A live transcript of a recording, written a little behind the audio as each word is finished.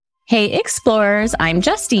Hey, explorers, I'm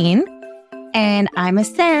Justine. And I'm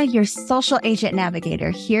Sarah, your social agent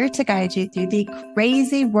navigator, here to guide you through the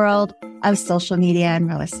crazy world of social media and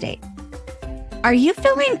real estate. Are you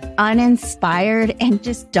feeling uninspired and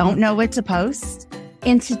just don't know what to post?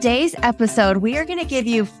 In today's episode, we are going to give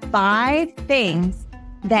you 5 things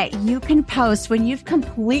that you can post when you've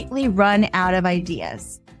completely run out of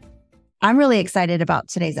ideas. I'm really excited about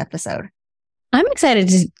today's episode. I'm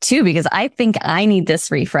excited too, because I think I need this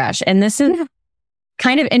refresh. And this is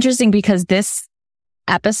kind of interesting because this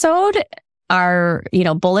episode, our,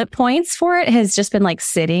 bullet points for it has just been like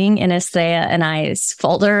sitting in Estrella and I's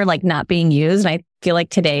folder, like not being used. And I feel like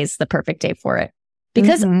today's the perfect day for it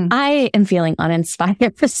because I am feeling uninspired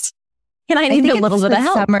and I need a little bit of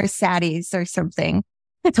help. Summer saddies or something.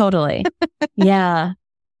 Totally. Yeah.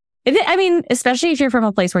 I mean, especially if you're from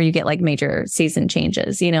a place where you get like major season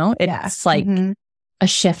changes, it's like a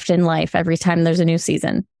shift in life every time there's a new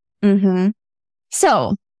season.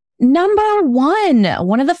 So number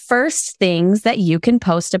one of the first things that you can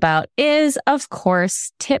post about is, of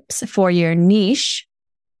course, tips for your niche,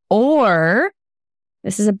 or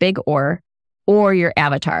this is a big or your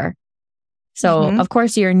avatar. So of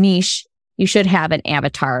course, your niche, you should have an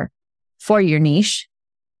avatar for your niche.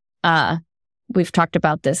 We've talked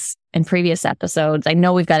about this in previous episodes. I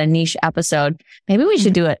know we've got a niche episode. Maybe we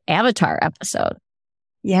should do an avatar episode.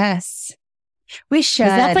 Yes, we should.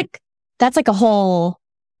 That's like a whole,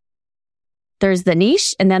 there's the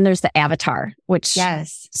niche and then there's the avatar, which,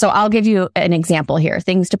 yes. So I'll give you an example here,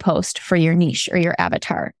 things to post for your niche or your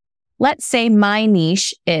avatar. Let's say my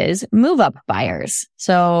niche is move-up buyers.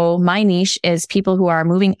 So my niche is people who are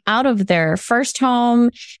moving out of their first home.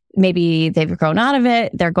 Maybe they've grown out of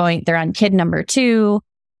it. They're on kid number 2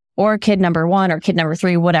 or kid number 1 or kid number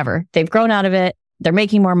 3, whatever. They've grown out of it. They're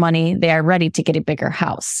making more money. They are ready to get a bigger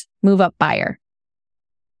house. Move-up buyer.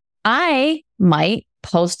 I might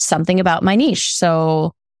post something about my niche.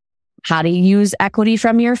 So how to use equity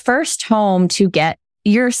from your first home to get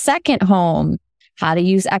your second home. How to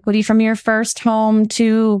use equity from your first home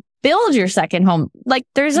to build your second home. Like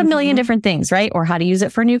there's a million different things, right? Or how to use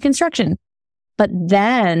it for new construction. But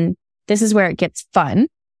then this is where it gets fun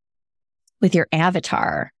with your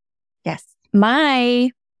avatar. Yes.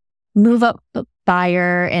 My move up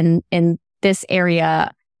buyer in this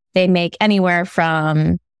area, they make anywhere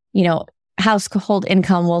from, household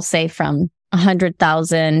income, we'll say from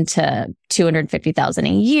 $100,000 to $250,000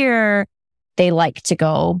 a year. They like to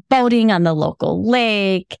go boating on the local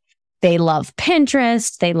lake. They love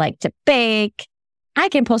Pinterest. They like to bake. I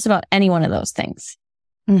can post about any one of those things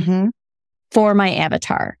for my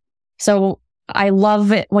avatar. So I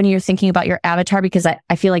love it when you're thinking about your avatar because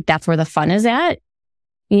I feel like that's where the fun is at.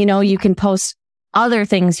 You can post other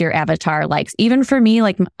things your avatar likes. Even for me,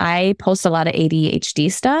 like I post a lot of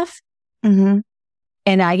ADHD stuff. And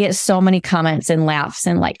I get so many comments and laughs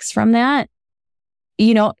and likes from that.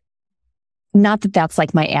 Not that that's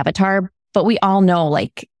like my avatar, but we all know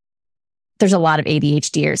like there's a lot of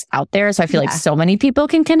ADHDers out there. So I feel like so many people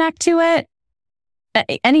can connect to it.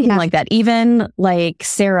 Anything like that. Even like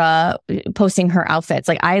Sarah posting her outfits.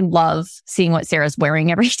 Like I love seeing what Sarah's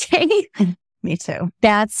wearing every day. Me too.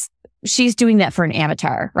 She's doing that for an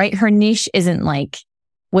avatar, right? Her niche isn't like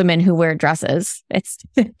women who wear dresses. It's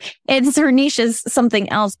her niche is something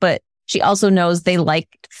else, but she also knows they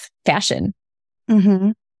like fashion.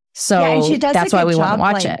 So and she does that's why we want to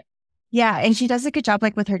watch it. Yeah. And she does a good job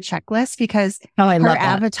like with her checklist because her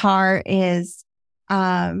avatar is,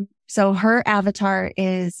 so her avatar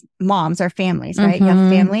is moms or families, right? Young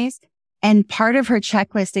families. And part of her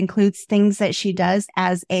checklist includes things that she does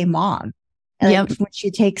as a mom. Like when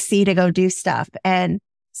she takes C to go do stuff. And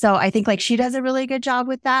so I think like she does a really good job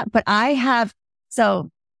with that. But I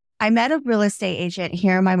met a real estate agent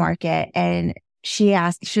here in my market and she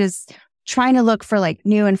was trying to look for like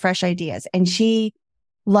new and fresh ideas. And she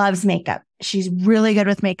loves makeup. She's really good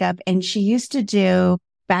with makeup. And she used to do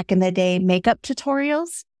back in the day, makeup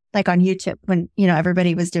tutorials, like on YouTube when,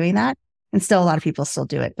 everybody was doing that. And still a lot of people still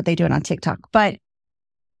do it, but they do it on TikTok. But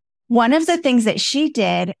one of the things that she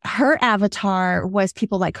did, her avatar was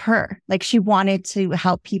people like her. Like she wanted to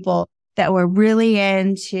help people that were really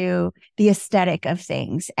into the aesthetic of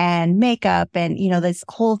things and makeup and, this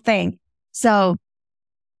whole thing. So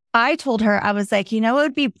I told her, I was like, what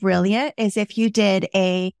would be brilliant is if you did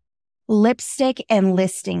a lipstick and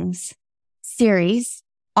listings series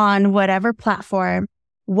on whatever platform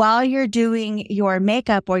while you're doing your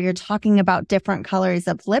makeup or you're talking about different colors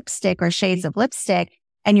of lipstick or shades of lipstick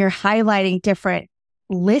and you're highlighting different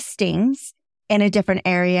listings in a different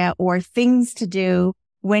area or things to do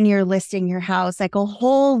when you're listing your house, like a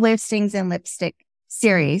whole listings and lipstick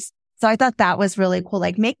series So I thought that was really cool.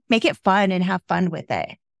 Like make it fun and have fun with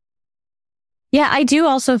it. Yeah, I do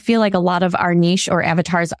also feel like a lot of our niche or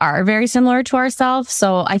avatars are very similar to ourselves.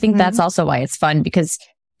 So I think that's also why it's fun, because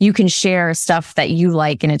you can share stuff that you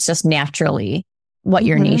like and it's just naturally what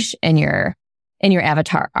your niche and your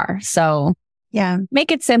avatar are. So yeah,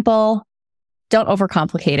 make it simple. Don't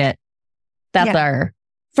overcomplicate it. That's our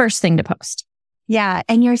first thing to post. Yeah.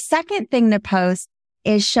 And your second thing to post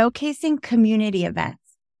is showcasing community events.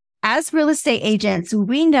 As real estate agents,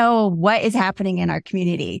 we know what is happening in our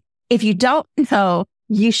community. If you don't know,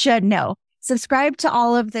 you should know. Subscribe to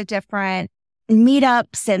all of the different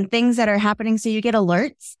meetups and things that are happening so you get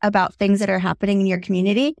alerts about things that are happening in your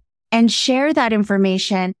community, and share that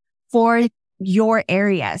information for your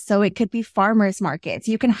area. So it could be farmers markets.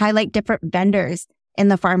 You can highlight different vendors in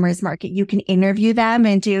the farmers market. You can interview them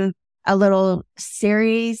and do a little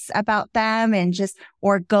series about them, and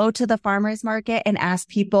or go to the farmers market and ask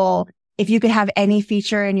people if you could have any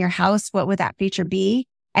feature in your house, what would that feature be?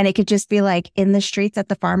 And it could just be like in the streets at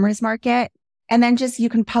the farmers market. And then you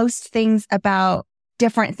can post things about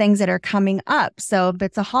different things that are coming up. So if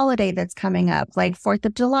it's a holiday that's coming up, like 4th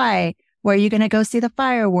of July, where you're going to go see the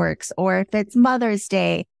fireworks, or if it's Mother's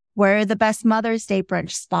Day, where are the best Mother's Day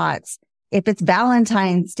brunch spots? If it's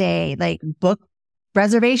Valentine's Day, like book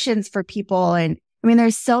reservations for people. And I mean,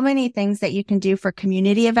 there's so many things that you can do for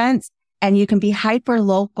community events, and you can be hyper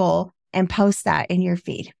local and post that in your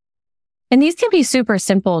feed. And these can be super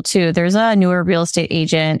simple too. There's a newer real estate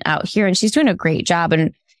agent out here and she's doing a great job.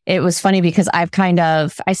 And it was funny because I've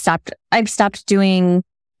stopped doing,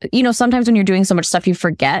 sometimes when you're doing so much stuff, you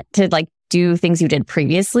forget to like do things you did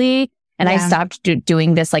previously. And I stopped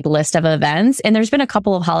doing this like list of events. And there's been a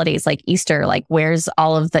couple of holidays like Easter, like where's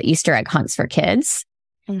all of the Easter egg hunts for kids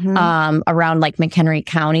around like McHenry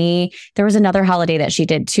County. There was another holiday that she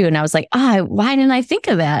did too. And I was like, why didn't I think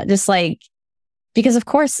of that? Just like, because of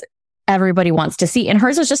course, everybody wants to see. And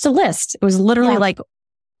hers was just a list. It was literally like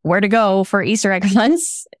where to go for Easter egg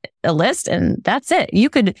hunts, a list, and that's it. You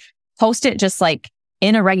could post it just like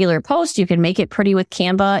in a regular post. You can make it pretty with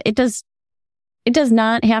Canva. It does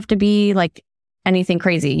not have to be like anything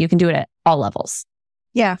crazy. You can do it at all levels.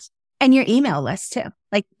 Yeah. And your email list too,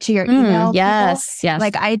 like to your email. Yes. People. Yes.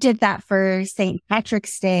 Like I did that for St.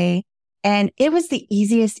 Patrick's Day, and it was the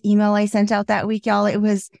easiest email I sent out that week, y'all.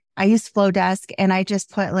 I used Flowdesk, and I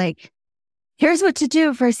just put like, here's what to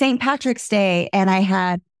do for St. Patrick's Day. And I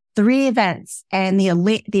had 3 events, and the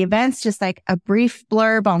events, just like a brief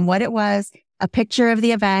blurb on what it was, a picture of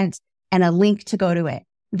the event, and a link to go to it.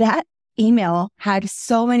 That email had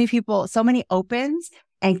so many people, so many opens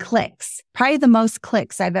and clicks, probably the most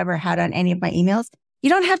clicks I've ever had on any of my emails.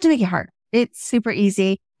 You don't have to make it hard. It's super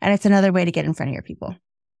easy. And it's another way to get in front of your people.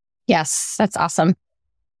 Yes, that's awesome.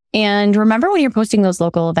 And remember when you're posting those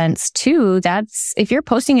local events too, if you're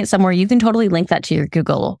posting it somewhere, you can totally link that to your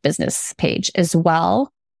Google business page as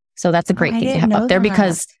well. So that's a great thing to have up there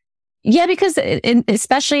because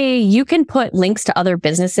especially you can put links to other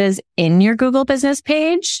businesses in your Google business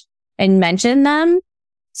page and mention them.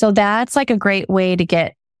 So that's like a great way to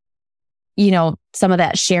get, some of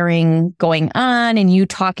that sharing going on, and you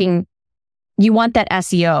want that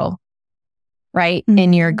SEO. Right?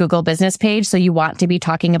 In your Google business page. So you want to be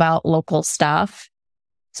talking about local stuff.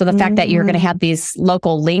 So the fact that you're going to have these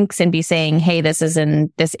local links and be saying, hey, this is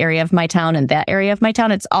in this area of my town and that area of my town.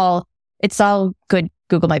 It's all good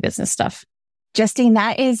Google My Business stuff. Justine,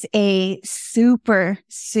 that is a super,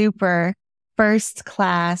 super first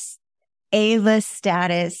class A-list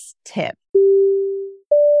status tip.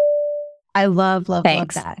 I love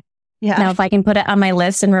that. Yeah. Now, if I can put it on my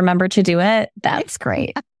list and remember to do it, that's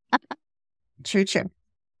great. True.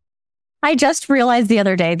 I just realized the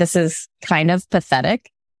other day, this is kind of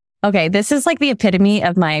pathetic. Okay, this is like the epitome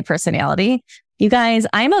of my personality. You guys,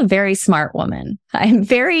 I'm a very smart woman. I'm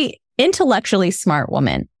very intellectually smart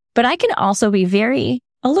woman, but I can also be very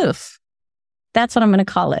aloof. That's what I'm going to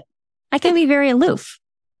call it. I can be very aloof.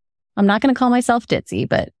 I'm not going to call myself ditzy,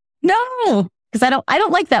 but no, because I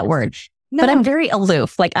don't like that word. No. But I'm very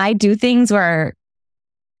aloof. Like I do things where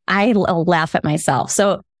I laugh at myself.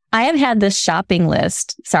 So I have had this shopping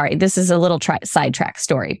list. Sorry, this is a little sidetrack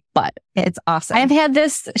story, but it's awesome. I've had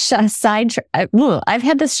this I've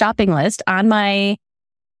had this shopping list on my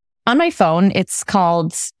phone. It's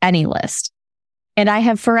called Any List, and I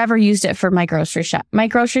have forever used it for my grocery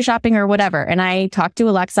shopping or whatever. And I talk to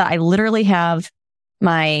Alexa. I literally have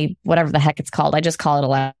my whatever the heck it's called. I just call it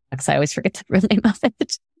Alexa. I always forget the real name of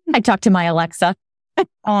it. I talk to my Alexa.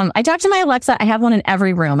 I have one in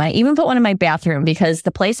every room. I even put one in my bathroom because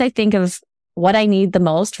the place I think of what I need the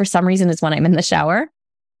most for some reason is when I'm in the shower.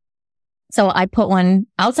 So I put one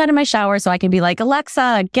outside of my shower so I can be like,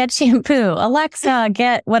 Alexa, get shampoo. Alexa,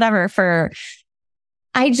 get whatever for.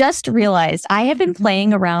 I just realized I have been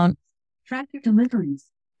playing around. Track your deliveries.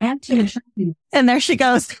 Add to your shopping. And there she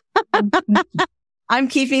goes. I'm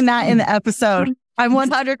keeping that in the episode. I'm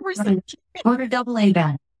 100%. Order double A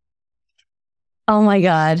bag. Oh my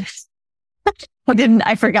God.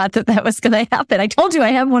 I forgot that was going to happen. I told you I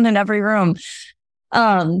have one in every room.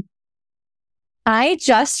 I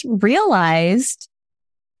just realized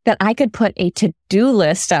that I could put a to-do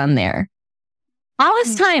list on there. All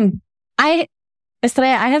this time, I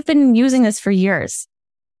have been using this for years.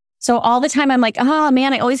 So all the time I'm like, oh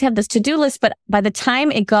man, I always have this to-do list. But by the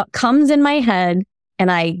time it comes in my head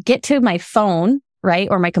and I get to my phone, right,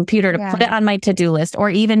 or my computer to put it on my to-do list or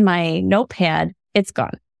even my notepad, it's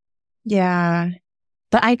gone. Yeah.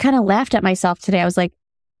 But I kind of laughed at myself today. I was like,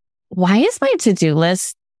 why is my to-do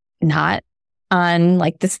list not on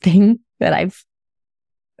like this thing that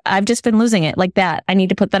I've just been losing it like that. I need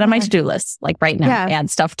to put that on my to-do list, like right now, add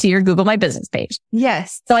stuff to your Google My Business page.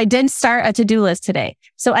 Yes. So I did start a to-do list today.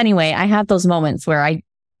 So anyway, I have those moments where I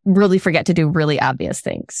really forget to do really obvious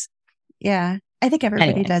things. Yeah. I think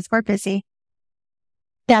everybody does. We're busy.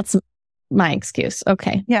 That's my excuse.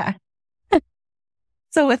 Okay. Yeah.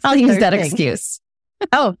 So I'll use that excuse.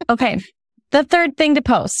 Oh, okay. The third thing to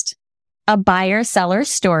post. A buyer seller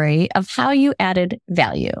story of how you added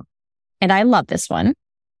value. And I love this one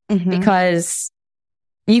because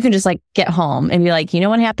you can just like get home and be like, you know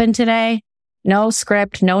what happened today? No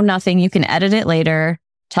script, no nothing. You can edit it later,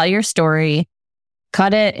 tell your story,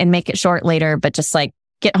 cut it and make it short later, but just like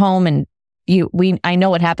get home and I know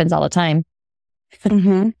what happens all the time.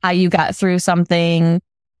 How you got through something,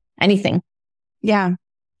 anything. Yeah.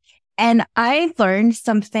 And I learned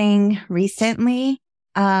something recently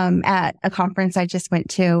at a conference I just went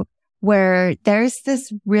to where there's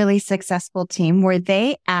this really successful team where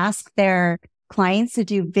they ask their clients to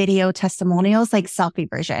do video testimonials, like selfie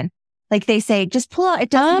version. Like they say, just pull out, it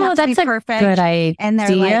doesn't have to be perfect. Good idea. And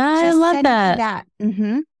they're like, I love that.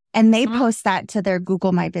 And they post that to their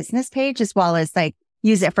Google My Business page as well as like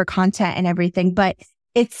use it for content and everything. But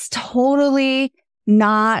it's totally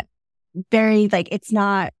not very like, it's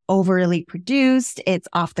not overly produced. It's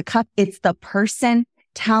off the cuff. It's the person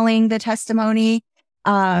telling the testimony,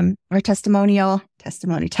 or testimonial,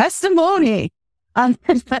 testimony.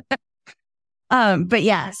 But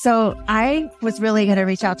yeah, so I was really going to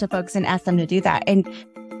reach out to folks and ask them to do that. And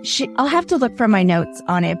I'll have to look for my notes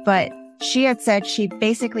on it, but she had said she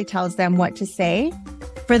basically tells them what to say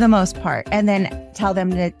for the most part, and then tell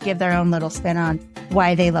them to give their own little spin on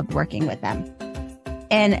why they love working with them.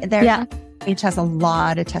 And their page has a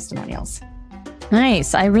lot of testimonials.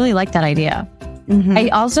 Nice. I really like that idea. I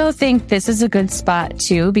also think this is a good spot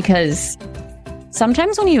too, because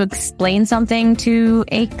sometimes when you explain something to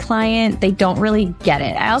a client, they don't really get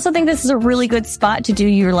it. I also think this is a really good spot to do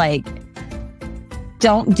your like,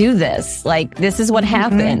 don't do this. Like, this is what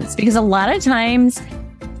happens. Because a lot of times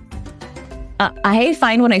I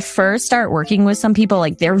find when I first start working with some people,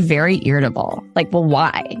 like they're very irritable. Like, well,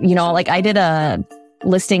 why? You know, like I did a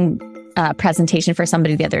listing presentation for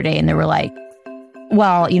somebody the other day and they were like,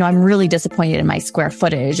 well, you know, I'm really disappointed in my square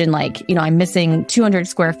footage and like, you know, I'm missing 200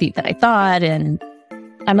 square feet that I thought. And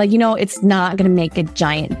I'm like, you know, it's not going to make a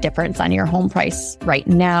giant difference on your home price right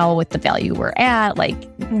now with the value we're at. Like,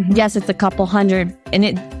 yes, it's a couple hundred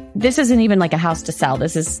and this isn't even like a house to sell.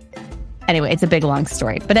 This is, anyway, it's a big, long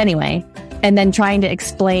story. But anyway, and then trying to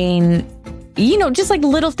explain, you know, just like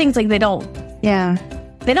little things like they don't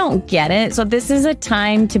get it. So this is a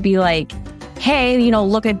time to be like, hey, you know,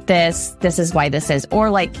 look at this. This is why this is.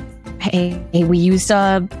 Or like, hey, we used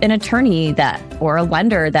an attorney or a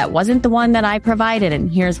lender that wasn't the one that I provided,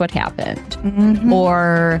 and here's what happened.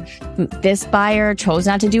 Or this buyer chose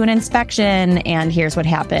not to do an inspection, and here's what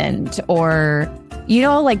happened. Or, you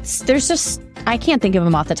know, like there's just, I can't think of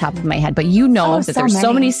them off the top of my head, but you know that there's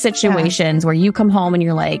so many situations where you come home and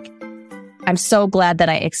you're like, I'm so glad that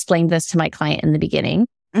I explained this to my client in the beginning.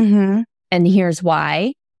 And here's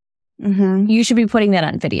why. You should be putting that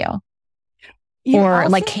on video. Or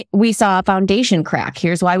like, we saw a foundation crack.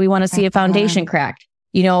 Here's why we want to see a foundation crack.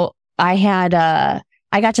 You know, I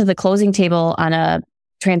got to the closing table on a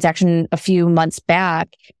transaction a few months back,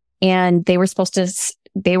 and they were supposed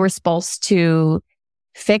to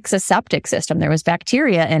fix a septic system. There was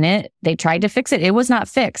bacteria in it. They tried to fix it. It was not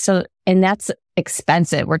fixed. So, and that's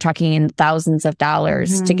expensive. We're talking thousands of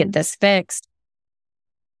dollars to get this fixed.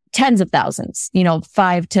 Tens of thousands, you know,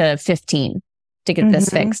 5 to 15 to get this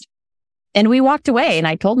fixed. And we walked away, and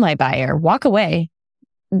I told my buyer, walk away.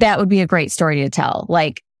 That would be a great story to tell.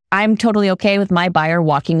 Like, I'm totally okay with my buyer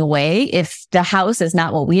walking away if the house is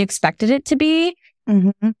not what we expected it to be.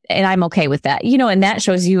 Mm-hmm. And I'm okay with that, and that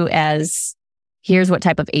shows you as here's what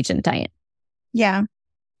type of agent I am. Yeah.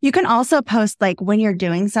 You can also post like when you're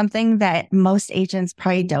doing something that most agents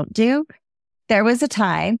probably don't do. There was a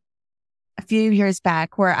time a few years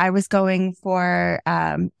back where I was going for,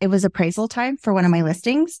 it was appraisal time for one of my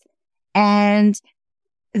listings, and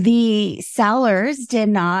the sellers did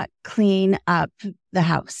not clean up the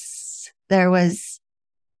house. It was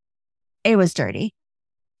dirty.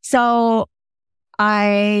 So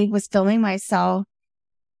I was filming myself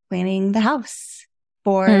cleaning the house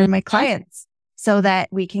for my clients so that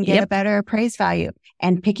we can get a better appraised value,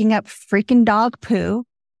 and picking up freaking dog poo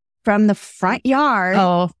from the front yard.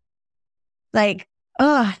 Oh, like,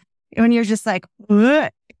 when you're just like,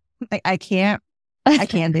 ugh, like I can't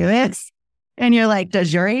do this. And you're like,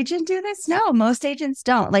 does your agent do this? No, most agents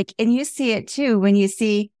don't. Like, and you see it too when you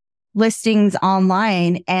see listings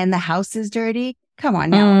online and the house is dirty. Come on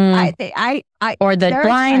now. Or the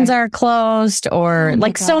blinds are closed, or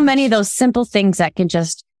so many of those simple things that can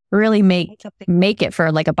just really make it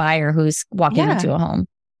for like a buyer who's walking into a home.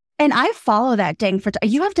 And I follow that dang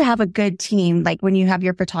you have to have a good team. Like when you have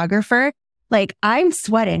your photographer, like I'm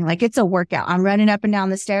sweating, like it's a workout. I'm running up and down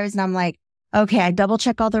the stairs and I'm like, okay, I double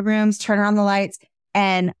check all the rooms, turn on the lights,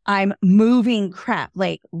 and I'm moving crap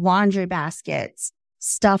like laundry baskets,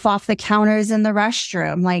 stuff off the counters in the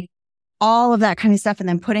restroom, like all of that kind of stuff, and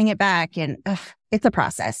then putting it back. And it's a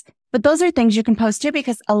process. But those are things you can post too,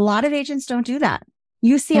 because a lot of agents don't do that.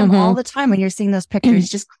 You see them all the time when you're seeing those pictures,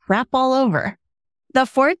 just crap all over. The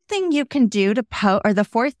fourth thing you can do the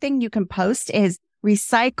fourth thing you can post is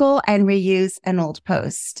recycle and reuse an old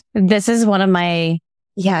post. This is one of my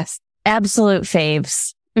absolute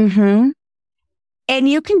faves. Mm-hmm. And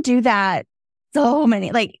you can do that so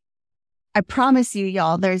many, like, I promise you,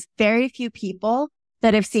 y'all, there's very few people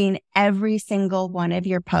that have seen every single one of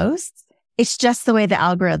your posts. It's just the way the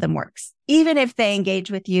algorithm works. Even if they engage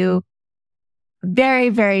with you very,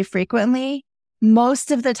 very frequently, most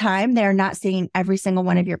of the time they're not seeing every single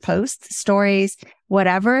one of your posts, stories,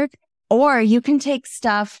 whatever. Or you can take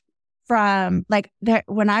stuff from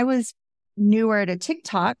when I was newer to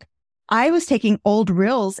TikTok, I was taking old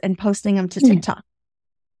reels and posting them to TikTok.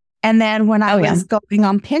 And then when I was going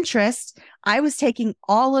on Pinterest, I was taking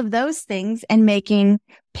all of those things and making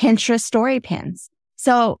Pinterest story pins.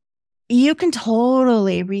 So you can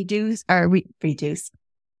totally reduce, reduce,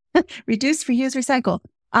 reuse, recycle.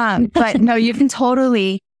 But no, you can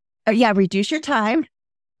totally, reduce your time,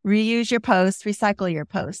 reuse your post, recycle your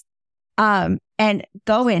post, and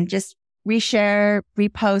go in, just reshare,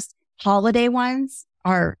 repost. Holiday ones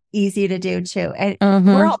are easy to do too. And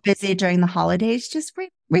we're all busy during the holidays. Just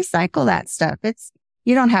recycle that stuff.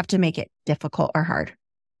 You don't have to make it difficult or hard.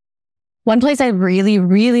 One place I really,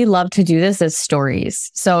 really love to do this is stories.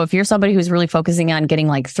 So if you're somebody who's really focusing on getting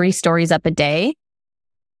like 3 stories up a day,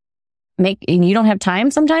 and you don't have time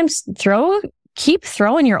sometimes, keep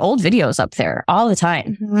throwing your old videos up there all the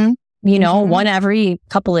time. One every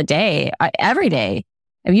couple of every day.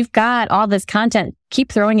 If you've got all this content,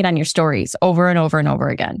 keep throwing it on your stories over and over and over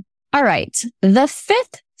again. All right. The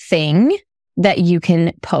 5th thing that you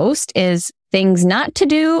can post is things not to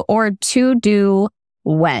do or to do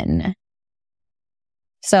when.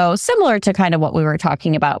 So similar to kind of what we were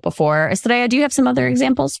talking about before. Estrella, do you have some other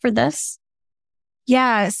examples for this?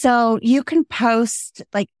 Yeah. So you can post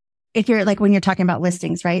if you're when you're talking about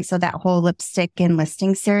listings, right? So that whole lipstick and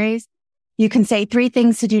listing series, you can say 3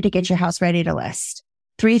 things to do to get your house ready to list.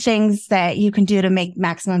 3 things that you can do to make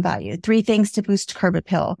maximum value. 3 things to boost curb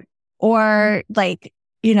appeal. Or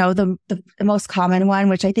the most common one,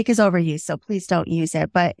 which I think is overused, so please don't use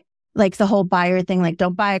it. But the whole buyer thing,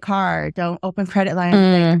 don't buy a car, don't open credit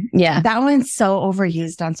line. That one's so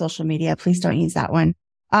overused on social media. Please don't use that one.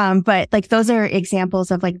 But those are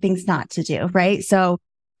examples of things not to do, right? So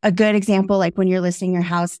a good example, when you're listing your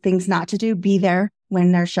house, things not to do, be there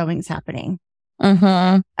when their showing's happening.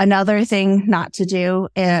 Another thing not to do,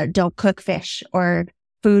 don't cook fish or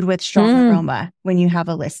food with strong aroma when you have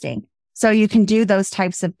a listing. So you can do those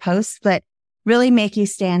types of posts, but really make you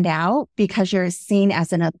stand out because you're seen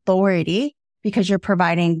as an authority, because you're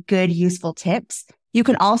providing good, useful tips. You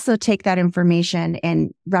can also take that information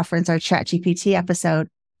and reference our ChatGPT episode,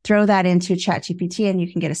 throw that into ChatGPT, and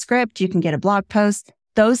you can get a script, you can get a blog post.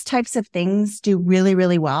 Those types of things do really,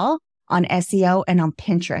 really well on SEO and on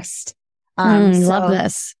Pinterest. Love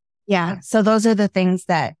this. Yeah. So those are the things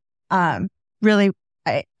that really,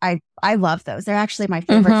 I love those. They're actually my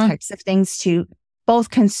favorite types of things to both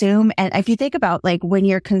consume. And if you think about when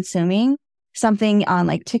you're consuming something on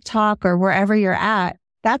TikTok or wherever you're at,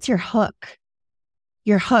 That's your hook.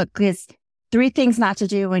 Your hook is 3 things not to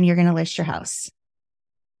do when you're going to list your house.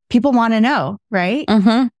 People want to know, right?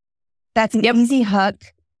 Mm-hmm. That's an easy hook.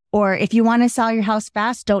 Or if you want to sell your house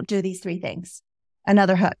fast, don't do these 3 things.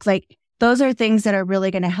 Another hook. Like those are things that are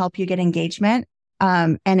really going to help you get engagement.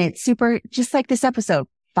 And it's super, just like this episode,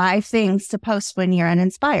 5 things to post when you're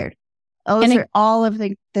uninspired. Those are all of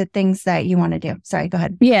the things that you want to do. Sorry, go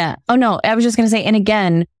ahead. Yeah. Oh, no, I was just going to say, and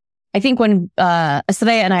again, I think when Asade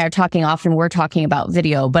and I are talking often, we're talking about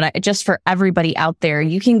video, but just for everybody out there,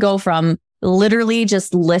 you can go from literally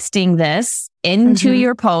just listing this into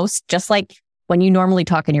your post, just like when you normally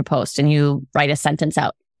talk in your post and you write a sentence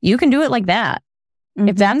out. You can do it like that.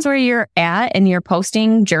 If that's where you're at in your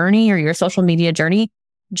posting journey or your social media journey,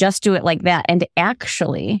 just do it like that. And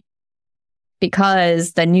actually,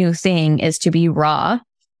 because the new thing is to be raw,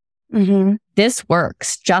 this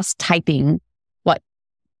works. Just typing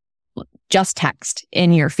just text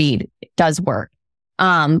in your feed does work.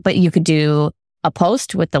 But you could do a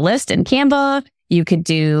post with the list in Canva. You could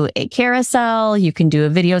do a carousel. You can do a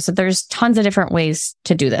video. So there's tons of different ways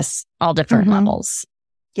to do this, all different levels.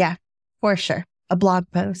 Yeah, for sure. A blog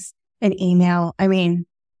post, an email. I mean,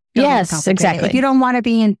 yes, exactly. If you don't want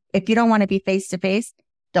to be face to face,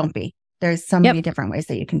 don't be. There's so many different ways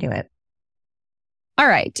that you can do it. All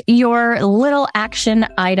right. Your little action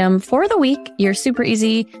item for the week, your super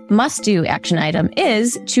easy must-do action item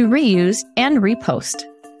is to reuse and repost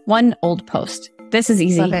one old post. This is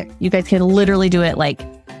easy. Love it. You guys can literally do it like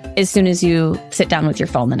as soon as you sit down with your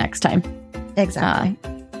phone the next time. Exactly.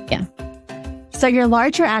 Yeah. So your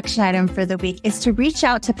larger action item for the week is to reach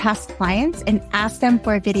out to past clients and ask them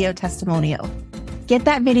for a video testimonial. Get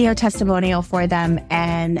that video testimonial for them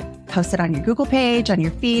and post it on your Google page, on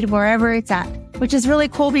your feed, wherever it's at, which is really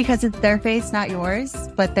cool because it's their face, not yours,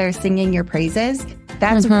 but they're singing your praises.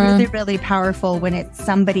 That's really, really powerful when it's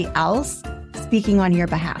somebody else speaking on your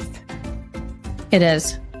behalf. It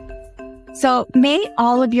is. So may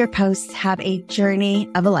all of your posts have a journey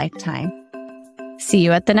of a lifetime. See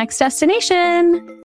you at the next destination.